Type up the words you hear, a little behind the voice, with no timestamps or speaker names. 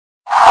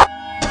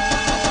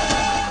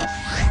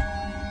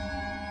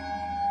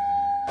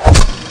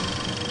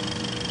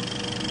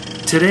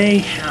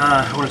Today,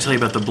 I want to tell you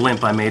about the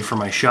blimp I made for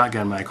my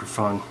shotgun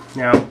microphone.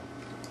 Now,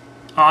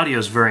 audio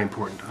is very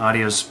important.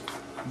 Audio is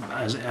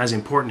as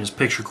important as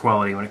picture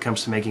quality when it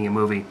comes to making a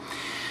movie.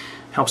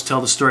 Helps tell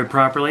the story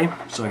properly.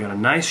 So I got a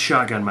nice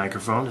shotgun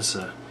microphone. It's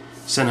a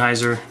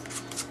Sennheiser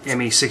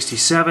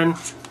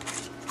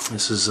ME67.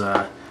 This is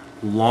a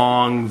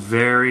long,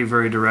 very,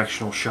 very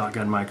directional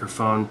shotgun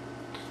microphone.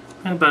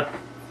 About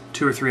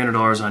 $200 or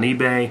 $300 on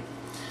eBay.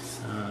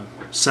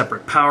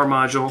 Separate power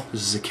module.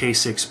 This is a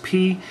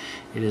K6P.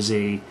 It is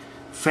a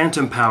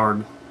phantom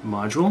powered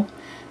module,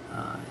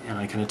 and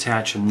I can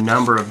attach a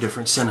number of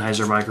different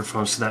Sennheiser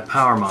microphones to that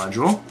power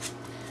module.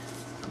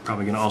 I'm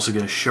probably going to also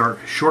get a short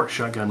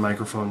shotgun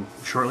microphone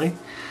shortly.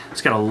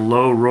 It's got a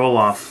low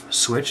roll-off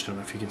switch. Don't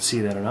know if you can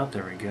see that or not.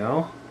 There we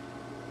go.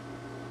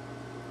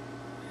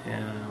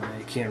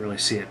 You can't really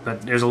see it,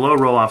 but there's a low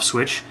roll-off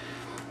switch,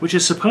 which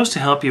is supposed to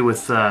help you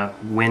with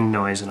wind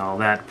noise and all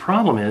that.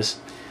 Problem is,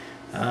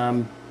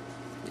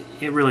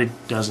 it really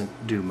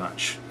doesn't do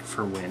much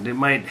for wind. It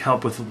might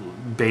help with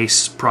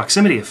bass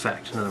proximity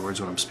effect. In other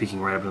words, when I'm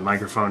speaking right up to the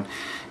microphone,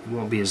 it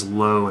won't be as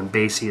low and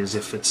bassy as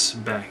if it's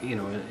back, you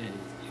know,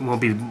 it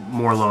won't be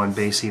more low and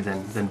bassy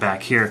than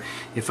back here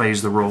if I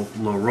use the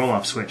low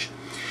roll-off switch.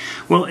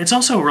 Well, it's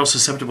also real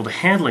susceptible to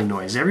handling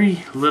noise.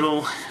 Every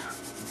little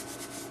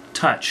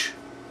touch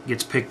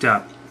gets picked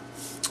up.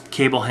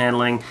 Cable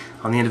handling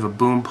on the end of a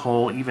boom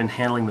pole, even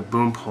handling the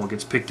boom pole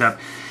gets picked up,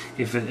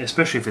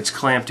 especially if it's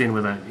clamped in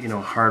with a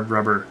hard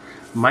rubber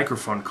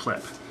microphone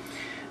clip.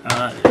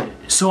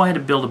 So I had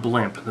to build a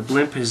blimp. The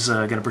blimp is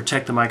going to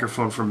protect the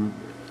microphone from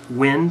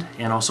wind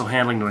and also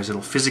handling noise.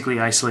 It'll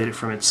physically isolate it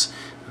from its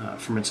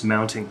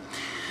mounting.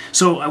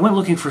 So I went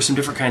looking for some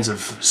different kinds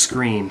of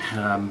screen,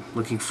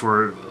 looking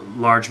for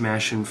large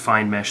mesh and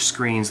fine mesh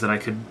screens that I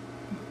could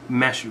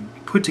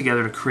put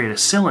together to create a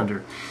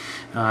cylinder.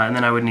 And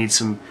then I would need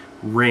some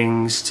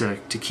rings to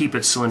keep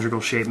its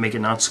cylindrical shape, make it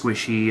not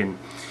squishy, and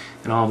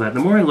all of that. The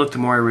more I looked, the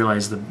more I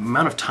realized the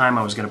amount of time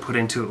I was going to put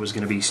into it was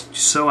going to be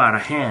so out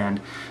of hand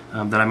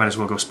that I might as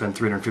well go spend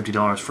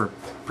 $350 for a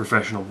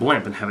professional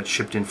blimp and have it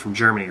shipped in from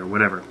Germany or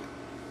whatever.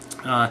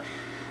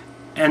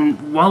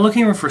 And while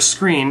looking for a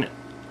screen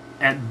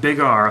at Big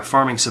R, a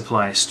farming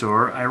supply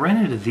store, I ran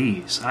into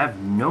these. I have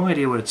no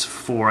idea what it's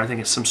for. I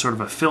think it's some sort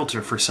of a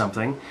filter for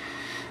something.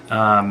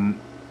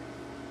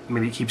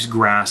 Maybe it keeps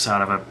grass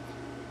out of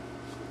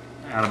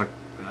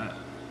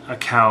a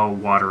cow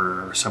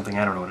waterer or something.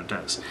 I don't know what it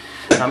does.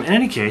 In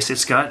any case,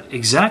 it's got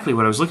exactly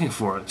what I was looking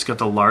for. It's got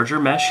the larger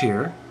mesh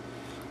here,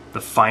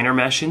 the finer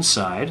mesh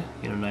inside,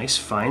 nice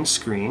fine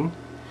screen.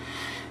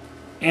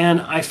 And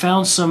I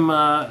found some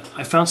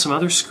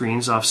other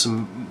screens off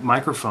some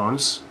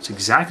microphones. It's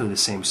exactly the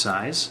same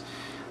size.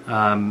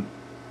 And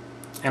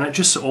it's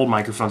just old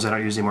microphones. I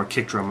don't use any more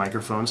kick drum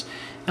microphones.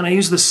 And I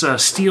use this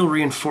steel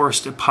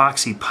reinforced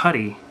epoxy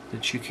putty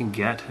that you can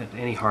get at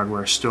any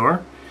hardware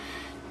store.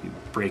 You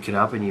break it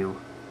up and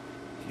you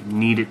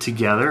knead it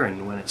together,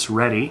 and when it's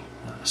ready,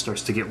 it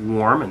starts to get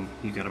warm, and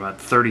you've got about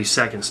 30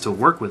 seconds to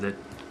work with it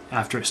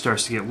after it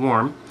starts to get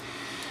warm.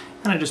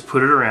 And I just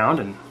put it around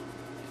and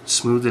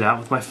smoothed it out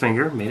with my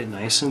finger, made it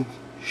nice and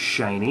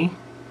shiny.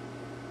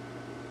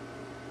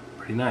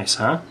 Pretty nice,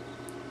 huh?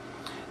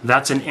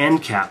 That's an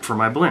end cap for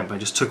my blimp. I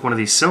just took one of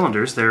these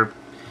cylinders. They're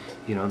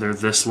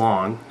this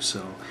long,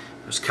 so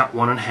I just cut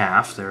one in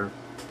half. They're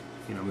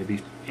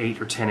maybe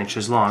 8 or 10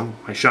 inches long.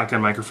 My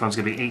shotgun microphone's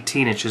going to be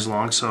 18 inches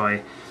long, so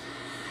I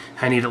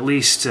need at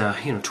least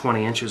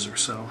 20 inches or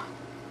so.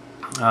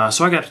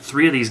 So I got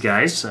 3 of these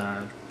guys,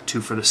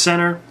 2 for the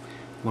center,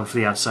 1 for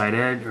the outside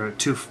edge, or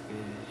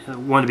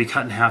 1 to be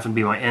cut in half and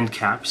be my end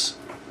caps,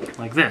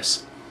 like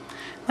this.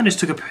 I just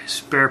took a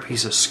spare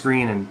piece of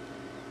screen and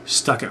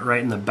stuck it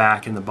right in the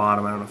back and the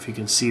bottom. I don't know if you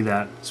can see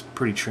that. It's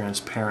pretty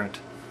transparent,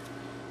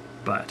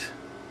 but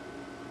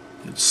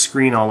it's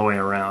screen all the way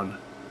around.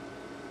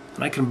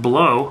 And I can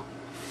blow.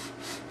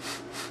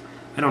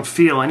 I don't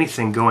feel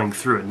anything going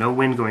through it, no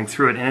wind going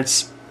through it, and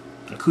it's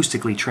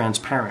acoustically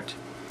transparent.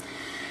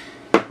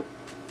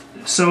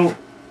 So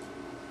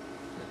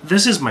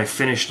this is my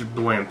finished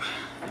blimp.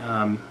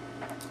 Let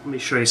me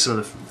show you some of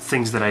the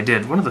things that I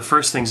did. One of the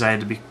first things I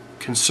had to be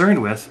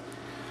concerned with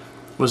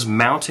was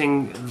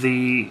mounting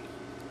the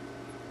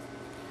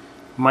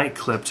mic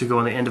clip to go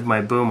on the end of my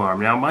boom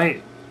arm. Now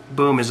my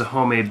boom is a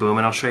homemade boom,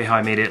 and I'll show you how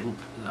I made it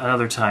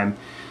another time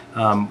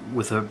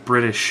with a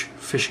British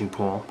fishing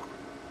pole.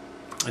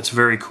 It's a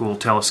very cool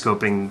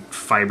telescoping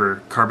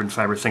carbon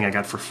fiber thing I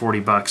got for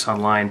 40 bucks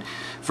online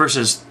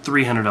versus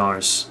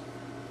 $300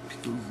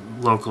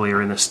 locally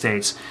or in the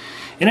States.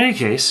 In any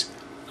case,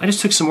 I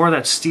just took some more of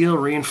that steel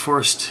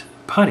reinforced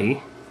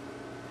putty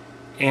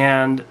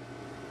and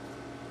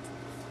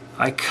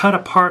I cut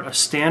apart a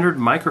standard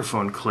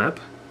microphone clip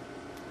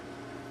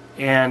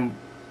and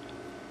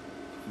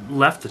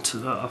left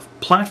a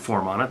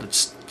platform on it that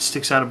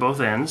sticks out of both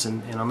ends,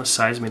 and on the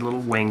sides made little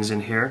wings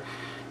in here,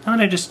 and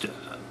then I just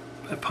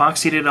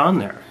epoxied it on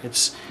there.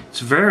 It's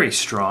very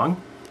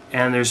strong,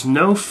 and there's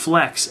no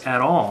flex at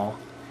all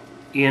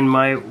in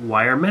my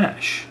wire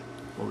mesh.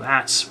 Well,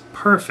 that's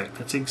perfect.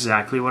 That's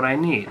exactly what I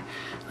need.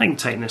 I can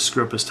tighten this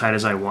screw up as tight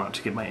as I want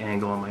to get my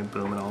angle on my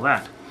boom and all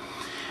that.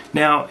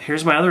 Now,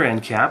 here's my other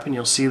end cap, and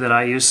you'll see that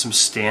I use some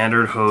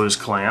standard hose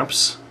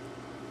clamps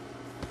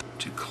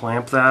to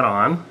clamp that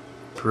on.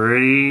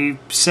 Pretty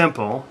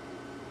simple.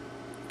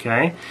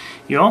 Okay?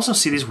 You also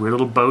see these weird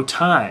little bow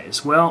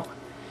ties. Well,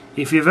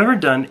 if you've ever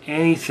done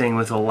anything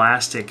with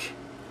elastic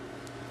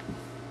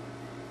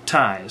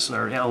ties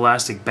or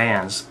elastic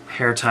bands,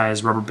 hair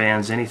ties, rubber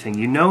bands, anything,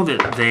 you know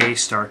that they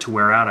start to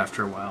wear out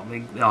after a while.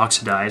 They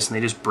oxidize and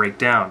they just break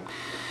down.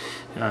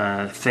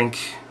 Think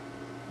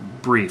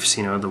briefs,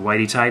 you know, the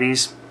whitey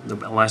tighties, the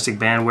elastic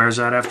band wears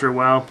out after a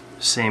while,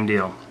 same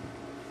deal.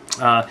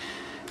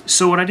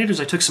 So what I did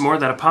was I took some more of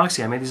that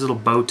epoxy, I made these little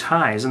bow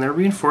ties, and they're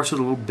reinforced with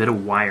a little bit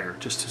of wire.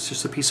 It's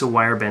just a piece of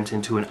wire bent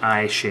into an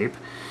eye shape.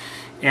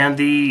 And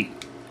the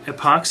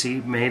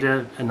epoxy made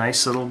a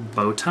nice little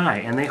bow tie,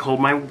 and they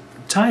hold my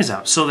ties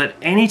out so that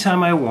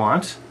anytime I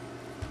want,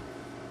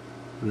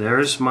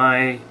 there's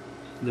my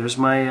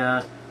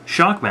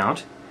shock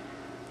mount,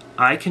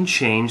 I can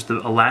change the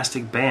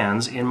elastic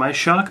bands in my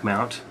shock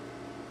mount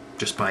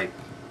just by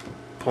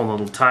pulling a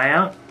little tie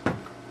out.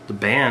 The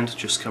band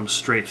just comes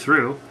straight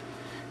through.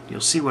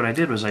 You'll see what I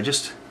did was I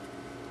just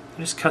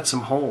cut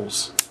some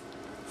holes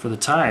for the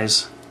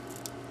ties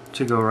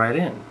to go right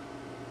in.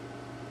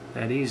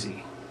 That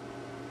easy.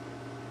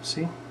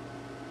 See?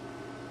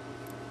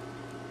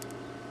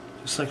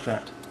 Just like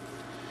that.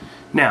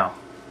 Now,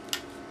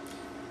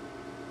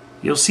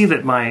 you'll see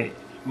that my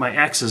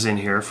X's in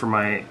here for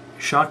my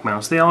shock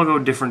mounts, they all go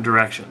different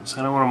directions.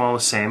 I don't want them all the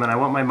same, and I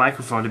want my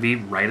microphone to be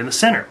right in the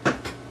center.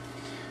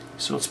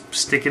 So let's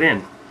stick it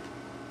in.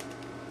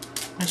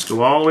 Just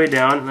go all the way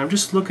down, and I'm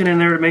just looking in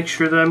there to make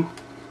sure that I'm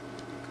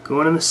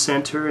going in the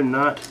center and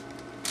not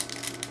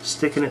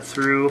sticking it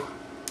through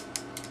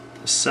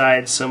the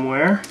side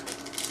somewhere.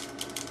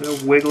 I'm going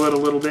to wiggle it a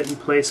little bit in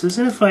places,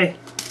 and if I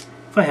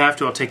have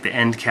to, I'll take the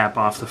end cap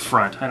off the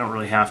front. I don't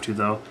really have to,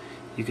 though.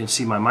 You can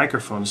see my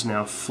microphone's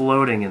now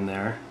floating in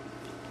there.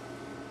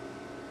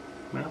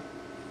 Well,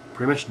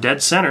 pretty much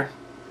dead center.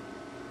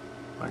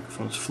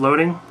 Microphone's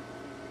floating.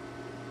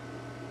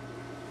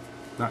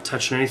 Not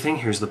touching anything.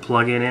 Here's the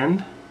plug-in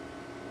end.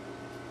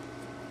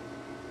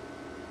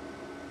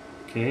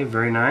 Okay,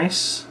 very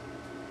nice.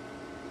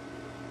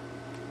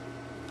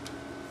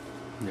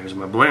 And there's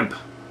my blimp.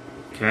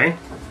 Okay,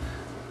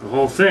 the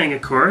whole thing,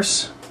 of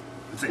course,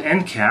 with the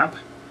end cap.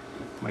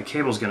 My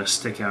cable's going to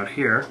stick out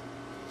here.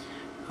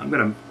 I'm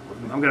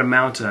gonna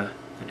mount an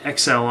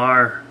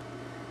XLR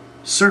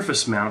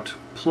surface mount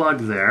plug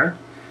there.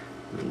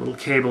 With a little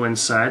cable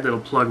inside that'll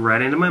plug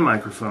right into my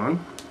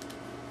microphone.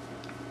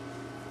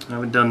 I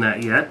haven't done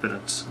that yet, but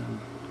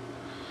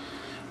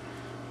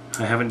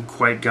I haven't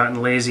quite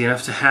gotten lazy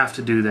enough to have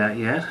to do that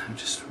yet. I've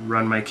just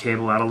run my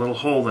cable out a little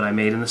hole that I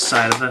made in the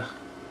side of the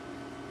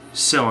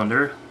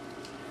cylinder,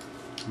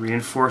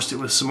 reinforced it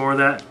with some more of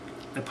that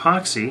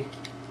epoxy,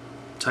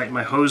 tighten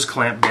my hose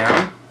clamp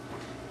down.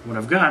 What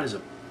I've got is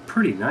a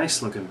pretty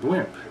nice looking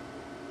blimp.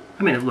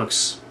 I mean, it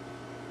looks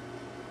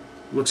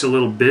a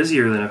little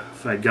busier than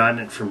if I'd gotten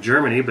it from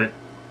Germany, but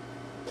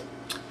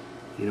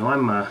you know,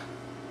 I'm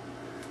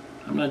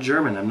not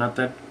German. I'm not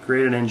that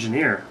great an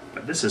engineer,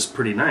 but this is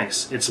pretty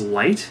nice. It's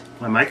light.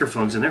 My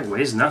microphone's in there. It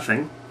weighs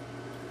nothing.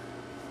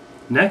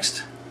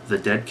 Next, the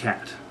dead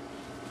cat.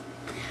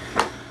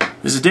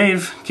 This is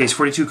Dave, Case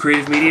 42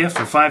 Creative Media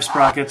for 5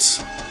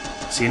 Sprockets.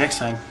 See you next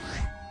time.